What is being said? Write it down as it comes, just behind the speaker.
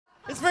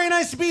It's very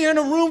nice to be here in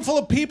a room full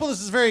of people.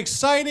 This is very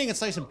exciting.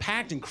 It's nice and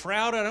packed and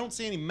crowded. I don't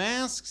see any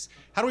masks.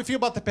 How do we feel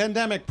about the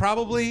pandemic?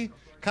 Probably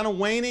kind of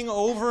waning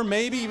over,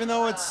 maybe, even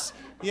though it's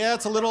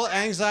a little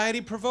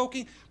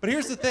anxiety-provoking. But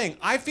here's the thing.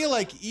 I feel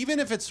like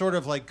even if it sort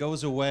of like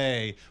goes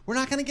away, we're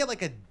not going to get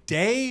like a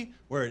day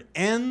where it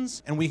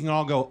ends and we can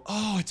all go,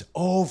 oh, it's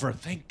over.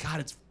 Thank God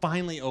it's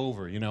finally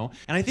over, you know?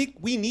 And I think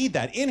we need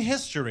that. In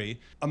history,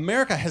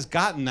 America has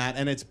gotten that,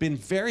 and it's been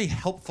very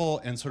helpful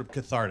and sort of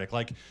cathartic.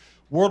 Like,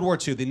 World War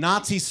II, the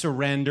Nazis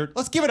surrendered.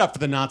 Let's give it up for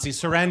the Nazis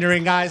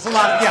surrendering, guys.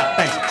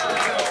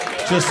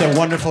 Thanks. Just a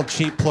wonderful,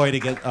 cheap ploy to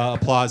get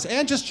applause.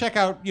 And just check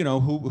out, you know,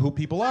 who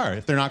people are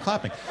if they're not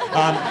clapping.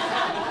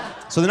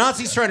 So the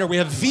Nazis surrender. We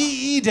have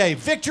VE Day,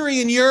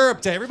 Victory in Europe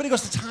Day. Everybody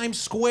goes to Times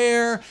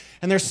Square,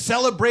 and they're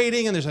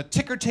celebrating, and there's a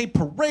ticker tape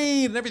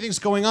parade, and everything's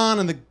going on,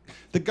 and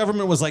the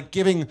government was like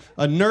giving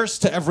a nurse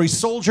to every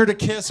soldier to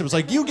kiss. It was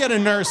like, you get a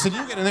nurse, and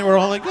they were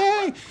all like,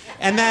 yay.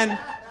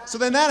 So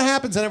then that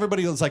happens, and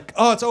everybody was like,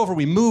 oh, it's over,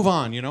 we move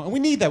on, you know? And we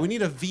need that. We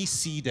need a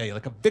VC day,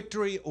 like a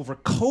victory over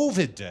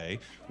COVID day.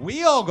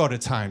 We all go to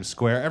Times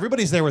Square.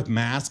 Everybody's there with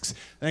masks.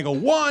 And they go,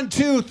 1,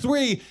 2,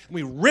 3. And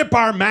we rip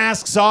our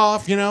masks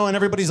off, you know? And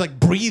everybody's like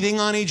breathing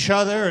on each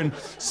other and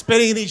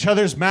spitting in each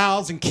other's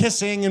mouths and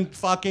kissing and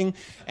fucking.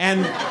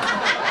 And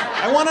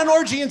I want an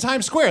orgy in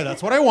Times Square.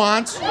 That's what I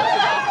want.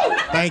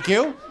 Thank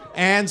you.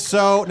 And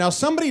so now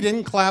somebody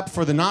didn't clap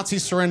for the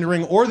Nazis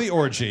surrendering or the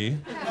orgy.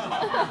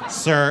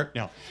 Sir,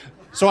 no.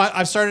 So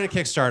I've started a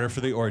Kickstarter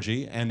for the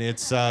orgy, and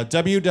it's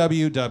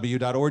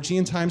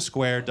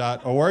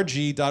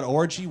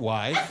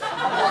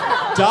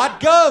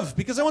www.orgyintimesquare.orgy.gov,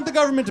 because I want the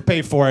government to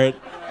pay for it.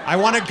 I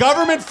want a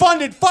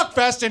government-funded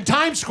fuckfest in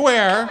Times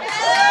Square.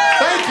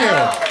 Thank you.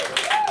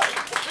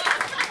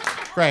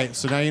 Great.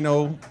 So now you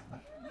know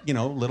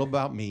a little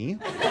about me.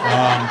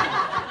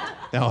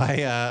 No,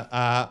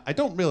 I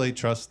don't really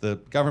trust the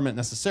government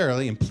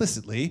necessarily,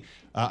 implicitly.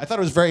 I thought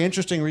it was very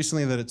interesting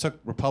recently that it took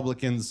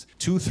Republicans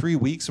 2-3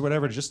 weeks or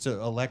whatever just to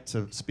elect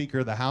a Speaker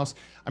of the House.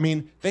 I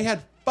mean, they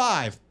had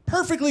 5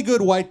 perfectly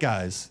good white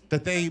guys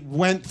that they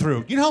went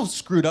through. You know how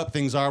screwed up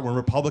things are when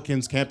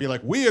Republicans can't be like,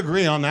 we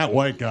agree on that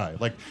white guy.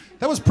 Like,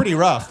 that was pretty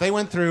rough. They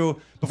went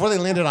through, before they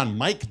landed on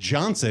Mike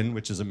Johnson,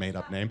 which is a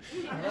made-up name,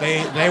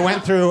 they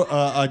went through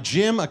a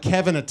Jim, a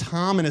Kevin, a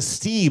Tom, and a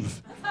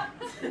Steve.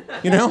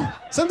 You know?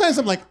 Sometimes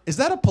I'm like, is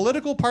that a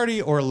political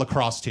party or a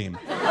lacrosse team?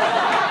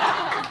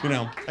 You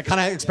know, I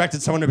kind of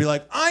expected someone to be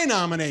like, I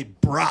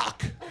nominate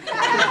Brock.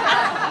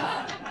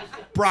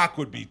 Brock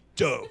would be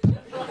dope.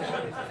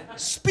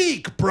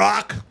 Speak,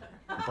 Brock.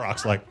 And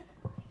Brock's like,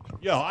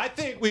 yo, I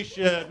think we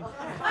should.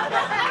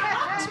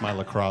 That's my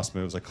lacrosse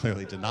moves I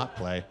clearly did not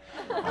play.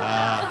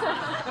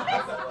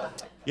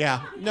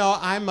 Yeah, no,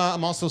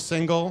 I'm also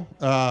single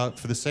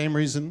for the same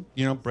reason,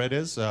 you know, Brett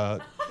is.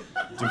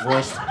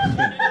 Divorced.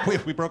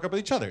 we broke up with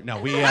each other.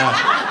 No, we're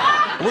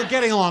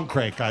getting along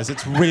great, guys.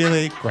 It's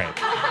really great.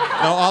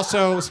 No,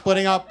 also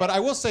splitting up, but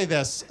I will say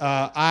this.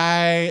 So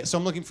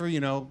I'm looking for,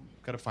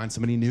 got to find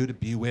somebody new to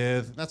be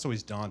with. That's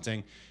always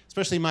daunting,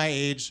 especially my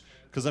age,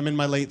 because I'm in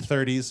my late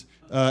 30s,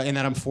 and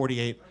that I'm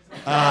 48.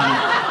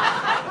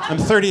 I'm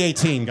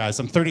 30-18, guys.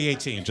 I'm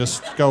 30-18.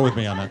 Just go with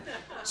me on that.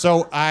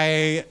 So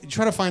I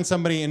try to find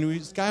somebody, and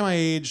this guy my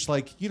age,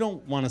 like, you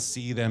don't want to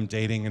see them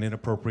dating an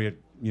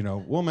inappropriate,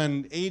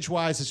 woman.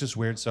 Age-wise, it's just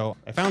weird. So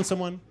I found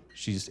someone.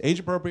 She's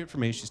age-appropriate for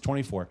me. She's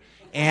 24.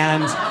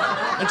 And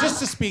just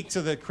to speak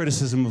to the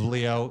criticism of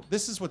Leo,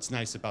 this is what's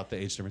nice about the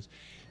age difference.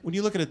 When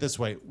you look at it this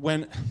way,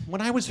 when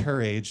I was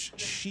her age,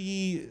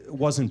 she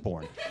wasn't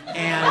born.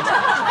 And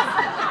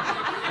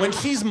when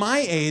she's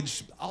my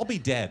age, I'll be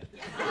dead.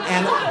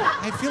 And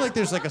I feel like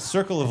there's like a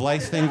circle of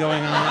life thing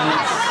going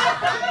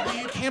on.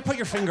 You can't put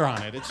your finger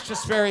on it. It's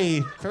just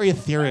very, very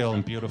ethereal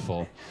and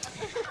beautiful.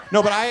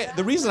 No, but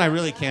the reason I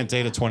really can't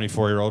date a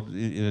 24-year-old,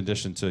 in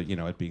addition to,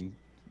 it being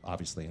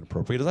obviously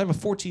inappropriate, is I have a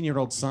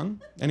 14-year-old son.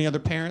 Any other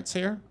parents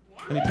here?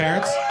 Any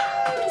parents?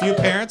 A few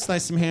parents,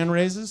 nice, some hand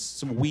raises,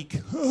 some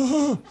weak.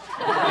 And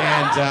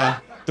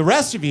the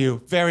rest of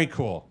you, very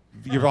cool.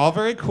 You're all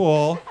very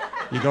cool.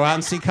 You go out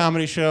and see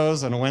comedy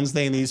shows on a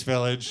Wednesday in the East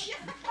Village.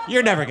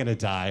 You're never gonna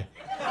die.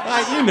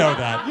 You know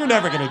that. You're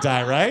never gonna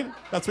die, right?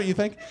 That's what you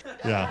think?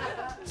 Yeah.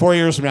 4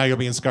 years from now, you'll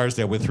be in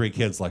Scarsdale with 3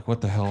 kids. Like,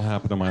 what the hell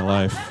happened to my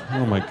life?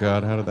 Oh my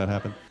God, how did that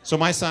happen? So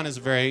my son is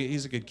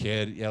he's a good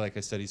kid. Yeah, like I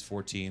said, he's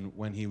 14.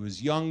 When he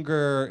was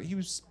younger, he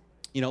was,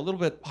 a little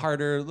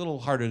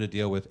harder to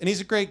deal with. And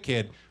he's a great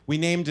kid. We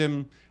named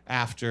him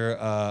after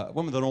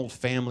one with an old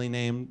family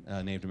name.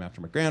 Named him after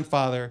my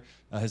grandfather.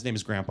 His name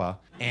is Grandpa.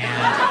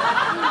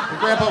 And when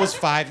Grandpa was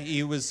 5,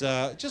 he was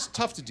just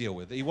tough to deal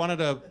with. He wanted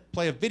to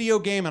play a video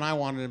game, and I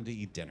wanted him to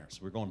eat dinner. So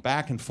we're going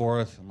back and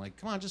forth. I'm like,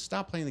 come on, just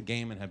stop playing the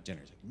game and have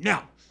dinner. He's like,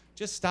 no,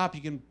 just stop. You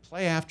can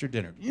play after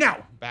dinner.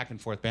 No, back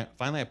and forth.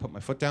 Finally, I put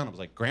my foot down. I was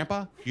like,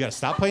 Grandpa, you got to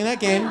stop playing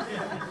that game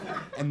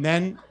and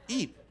then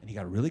eat. And he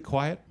got really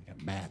quiet. He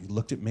got mad. He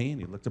looked at me,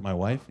 and he looked at my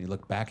wife, and he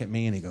looked back at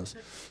me, and he goes,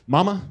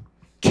 Mama,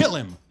 kill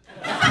him.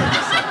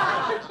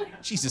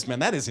 Jesus, man,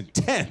 that is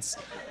intense.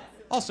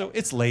 Also,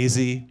 it's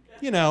lazy.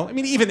 You know, I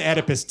mean, even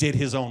Oedipus did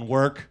his own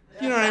work.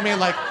 You know what I mean?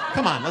 Like,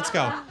 come on, let's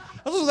go.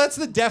 Also, that's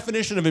the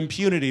definition of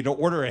impunity, to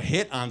order a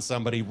hit on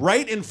somebody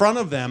right in front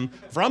of them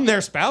from their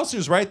spouse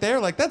who's right there.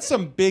 Like, that's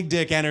some big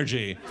dick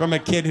energy from a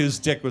kid whose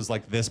dick was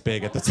like this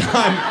big at the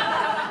time.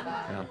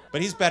 Yeah.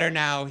 But he's better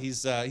now.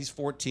 He's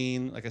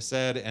 14, like I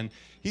said, and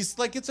he's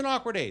like, it's an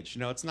awkward age. You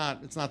know, it's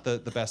not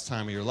the best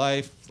time of your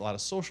life. A lot of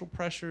social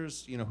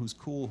pressures, you know, who's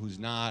cool, who's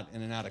not,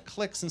 in and out of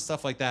cliques and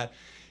stuff like that.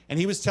 And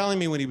he was telling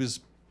me when he was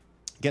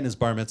getting his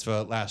bar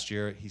mitzvah last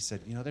year, he said,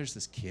 you know, there's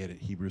this kid at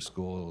Hebrew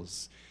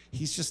schools.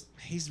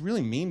 He's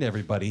really mean to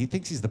everybody. He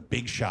thinks he's the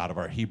big shot of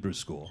our Hebrew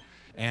school.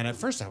 And at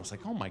first I was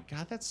like, oh my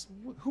God,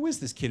 who is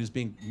this kid who's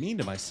being mean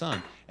to my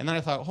son? And then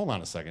I thought, hold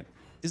on a second.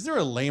 Is there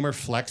a lamer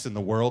flex in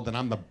the world than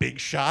I'm the big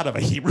shot of a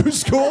Hebrew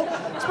school?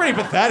 It's pretty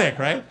pathetic,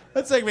 right?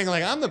 That's like being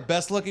like, I'm the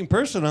best looking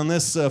person on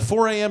this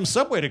 4 a.m.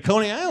 subway to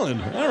Coney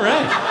Island. All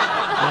right.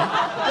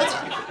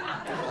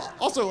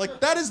 Also, like,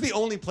 that is the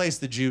only place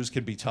the Jews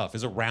can be tough,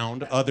 is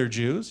around other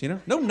Jews, you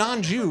know? No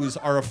non-Jews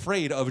are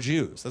afraid of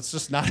Jews. That's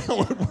just not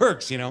how it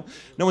works, you know?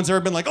 No one's ever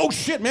been like, oh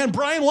shit, man,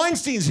 Brian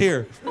Weinstein's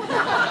here.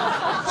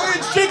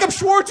 It's Jacob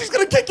Schwartz, he's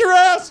gonna kick your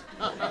ass.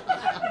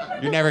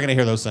 You're never gonna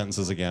hear those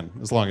sentences again,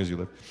 as long as you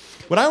live.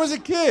 When I was a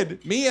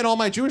kid, me and all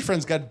my Jewish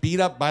friends got beat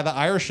up by the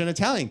Irish and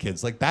Italian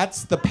kids. Like,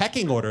 that's the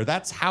pecking order.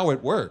 That's how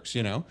it works,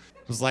 you know?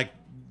 It was like,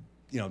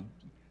 you know,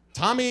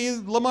 Tommy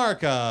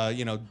LaMarca,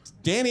 you know,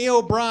 Danny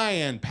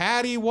O'Brien,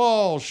 Patty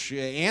Walsh,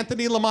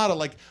 Anthony LaMotta.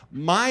 Like,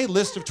 my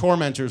list of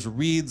tormentors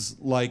reads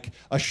like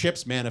a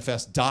ship's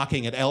manifest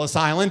docking at Ellis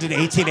Island in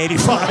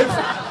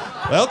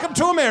 1885. Welcome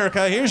to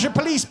America. Here's your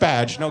police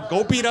badge. No,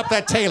 go beat up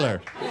that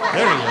tailor.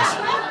 There he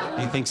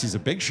is. He thinks he's a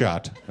big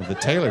shot of the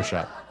tailor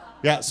shop.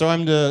 Yeah, so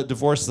I'm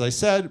divorced, as I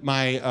said.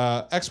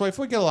 My ex-wife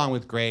we get along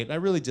with great. I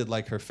really did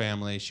like her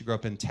family. She grew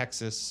up in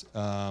Texas,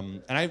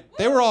 and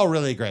they were all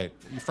really great.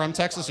 You from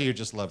Texas, or you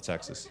just love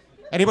Texas?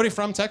 Anybody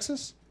from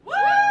Texas? Woo!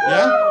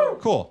 Yeah?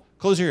 Cool.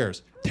 Close your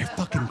ears. They're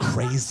fucking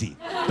crazy.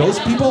 Those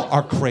people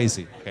are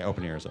crazy. Okay,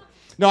 open your ears up.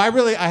 No, I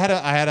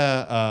had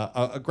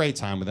a great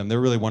time with them. They're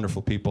really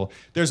wonderful people.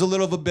 There's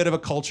a bit of a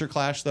culture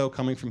clash, though,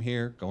 coming from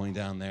here, going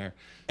down there.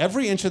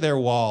 Every inch of their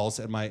walls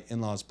at my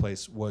in-laws'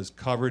 place was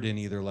covered in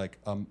either like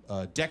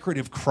a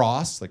decorative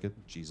cross, like a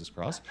Jesus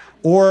cross,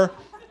 or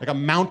like a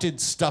mounted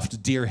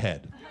stuffed deer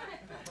head.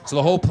 So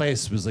the whole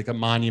place was like a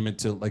monument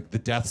to like the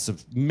deaths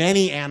of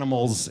many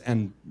animals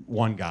and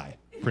one guy,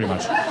 pretty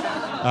much.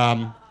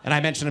 And I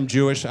mentioned I'm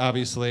Jewish,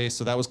 obviously,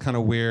 so that was kind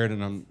of weird.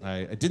 And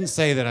I didn't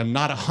say that I'm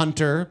not a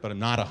hunter, but I'm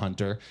not a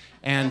hunter.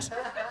 And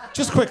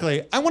just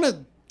quickly, I want to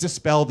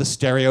dispel the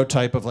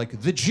stereotype of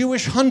like the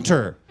Jewish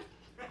hunter.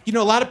 You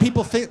know, a lot of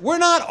people think we're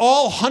not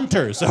all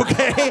hunters,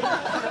 okay?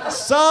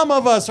 Some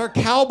of us are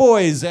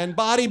cowboys and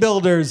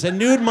bodybuilders and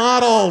nude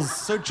models.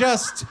 So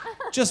just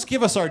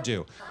give us our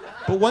due.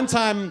 But one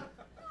time,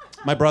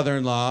 my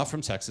brother-in-law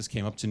from Texas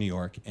came up to New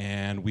York,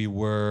 and we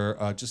were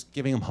just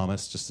giving him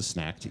hummus, just a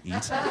snack to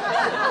eat.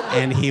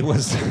 And he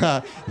was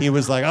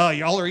like, "Oh,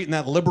 y'all are eating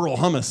that liberal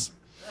hummus."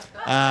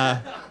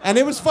 And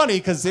it was funny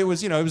because it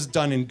was, you know, it was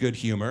done in good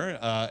humor.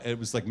 It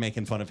was like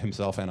making fun of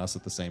himself and us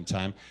at the same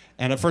time.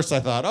 And at first I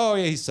thought, oh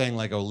yeah, he's saying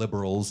like, oh,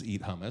 liberals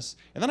eat hummus.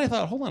 And then I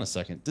thought, hold on a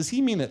second, does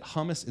he mean that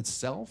hummus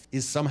itself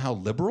is somehow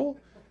liberal?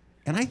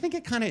 And I think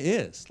it kind of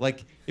is.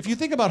 Like, if you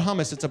think about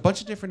hummus, it's a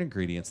bunch of different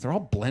ingredients. They're all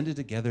blended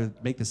together,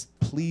 make this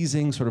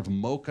pleasing sort of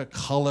mocha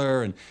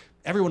color, and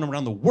everyone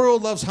around the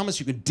world loves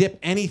hummus. You could dip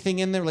anything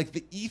in there. Like,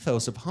 the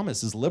ethos of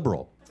hummus is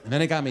liberal. And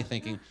then it got me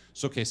thinking,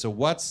 so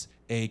what's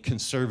a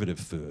conservative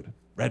food?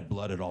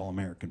 Red-blooded,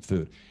 all-American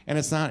food. And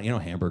it's not, you know,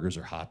 hamburgers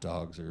or hot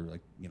dogs or like,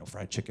 you know,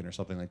 fried chicken or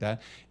something like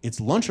that. It's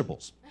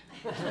Lunchables.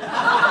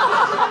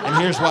 And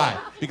here's why.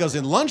 Because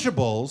in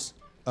Lunchables,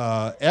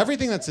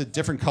 everything that's a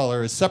different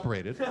color is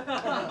separated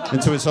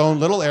into its own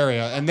little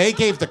area, and they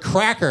gave the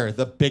cracker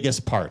the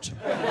biggest part.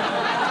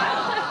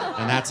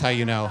 And that's how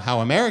you know how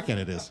American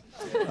it is.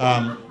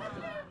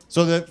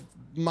 So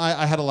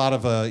I had a lot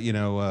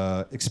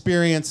of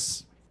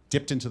experience,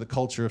 dipped into the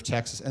culture of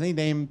Texas, and they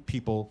name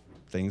people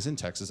things in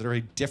Texas that are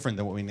very different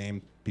than what we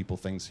name people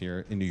things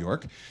here in New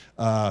York.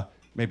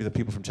 Maybe the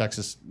people from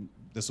Texas,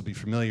 this will be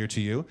familiar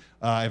to you.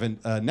 I have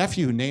a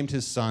nephew who named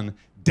his son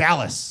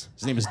Dallas.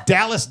 His name is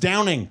Dallas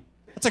Downing.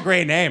 That's a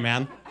great name,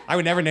 man. I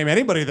would never name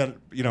anybody that,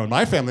 you know, in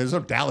my family, there's no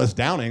Dallas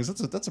Downings.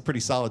 That's a pretty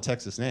solid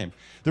Texas name.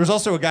 There's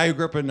also a guy who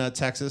grew up in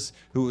Texas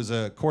who was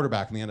a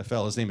quarterback in the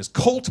NFL. His name is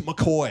Colt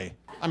McCoy.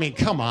 I mean,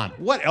 come on.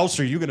 What else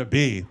are you going to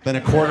be than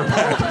a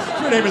quarterback?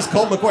 Your name is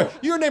Colt McCoy.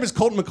 Your name is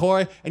Colt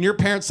McCoy, and your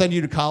parents send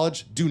you to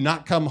college. Do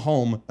not come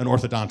home an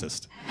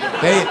orthodontist.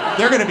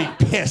 They're going to be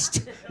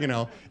pissed, you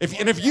know.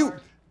 If you,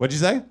 what'd you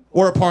say?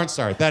 Or a porn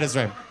star. That is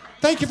right.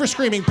 Thank you for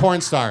screaming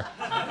porn star.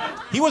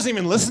 He wasn't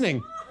even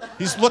listening.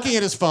 He's looking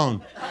at his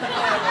phone.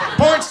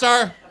 Porn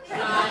star.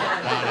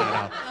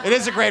 No. It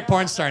is a great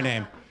porn star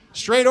name.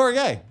 Straight or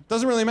gay.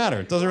 Doesn't really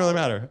matter. Doesn't really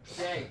matter.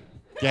 Gay.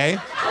 Gay?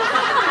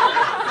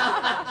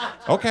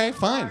 Okay,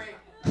 fine.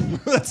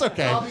 That's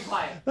okay. I'll be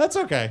quiet. That's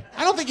okay.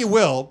 I don't think you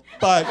will,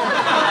 but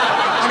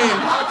I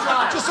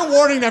mean, just a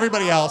warning to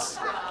everybody else.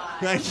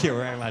 Thank you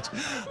very much.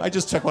 I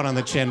just took one on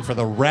the chin for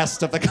the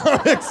rest of the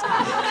comics.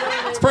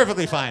 It's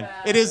perfectly fine.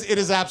 It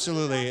is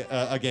absolutely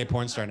a gay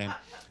porn star name.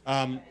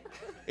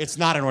 It's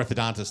not an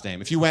orthodontist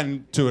name. If you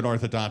went to an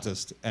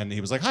orthodontist and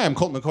he was like, "Hi, I'm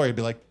Colton McCoy," you'd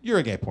be like, "You're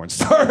a gay porn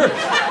star."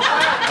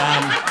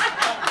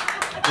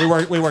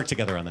 We work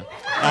together on that.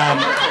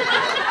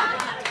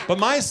 But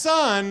my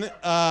son,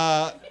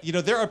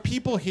 there are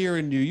people here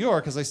in New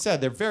York, as I said,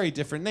 they're very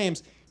different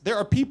names. There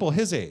are people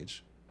his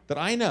age that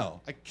I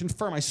know, I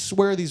confirm, I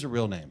swear these are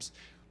real names.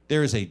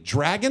 There is a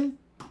Dragon,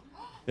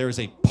 there is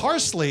a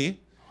Parsley,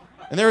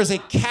 and there is a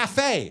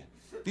Cafe.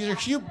 These are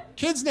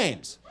kids'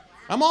 names.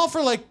 I'm all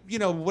for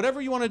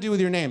whatever you want to do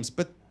with your names,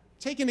 but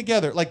taken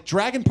together, like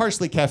Dragon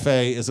Parsley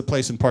Cafe is a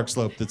place in Park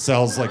Slope that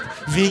sells like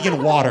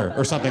vegan water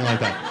or something like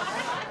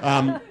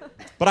that.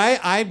 But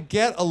I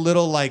get a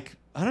little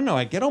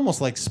I get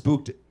almost like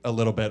spooked a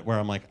little bit where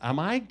I'm like, am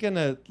I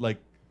gonna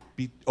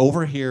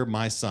overhear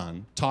my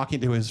son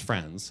talking to his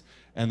friends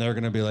and they're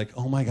gonna be like,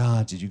 "Oh my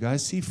God, did you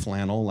guys see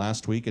Flannel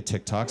last week at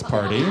TikTok's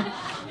party?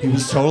 He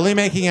was totally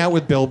making out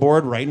with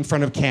Billboard right in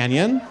front of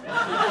Canyon."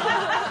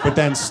 But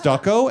then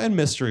Stucco and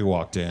Mystery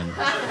walked in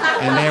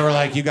and they were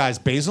like, "You guys,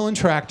 Basil and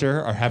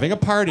Tractor are having a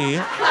party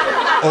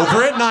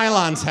over at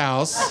Nylon's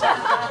house."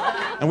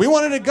 And we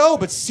wanted to go,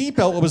 but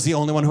Seatbelt was the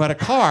only one who had a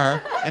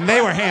car, and they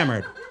were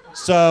hammered.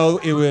 So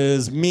it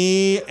was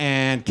me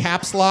and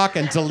Caps Lock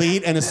and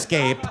Delete and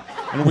Escape,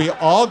 and we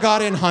all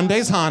got in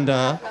Hyundai's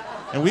Honda,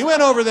 and we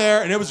went over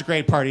there, and it was a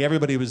great party.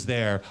 Everybody was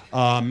there.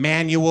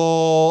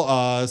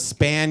 Manual,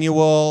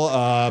 Spaniel,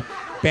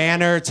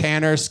 Banner,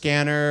 Tanner,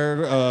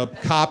 Scanner,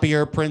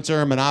 Copier,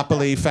 Printer,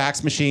 Monopoly,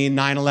 Fax Machine,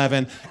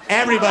 9/11.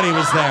 Everybody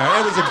was there.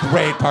 It was a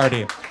great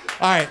party.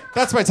 All right,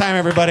 that's my time,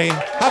 everybody.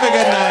 Have a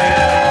good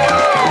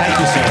night. Thank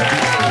you,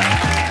 sir.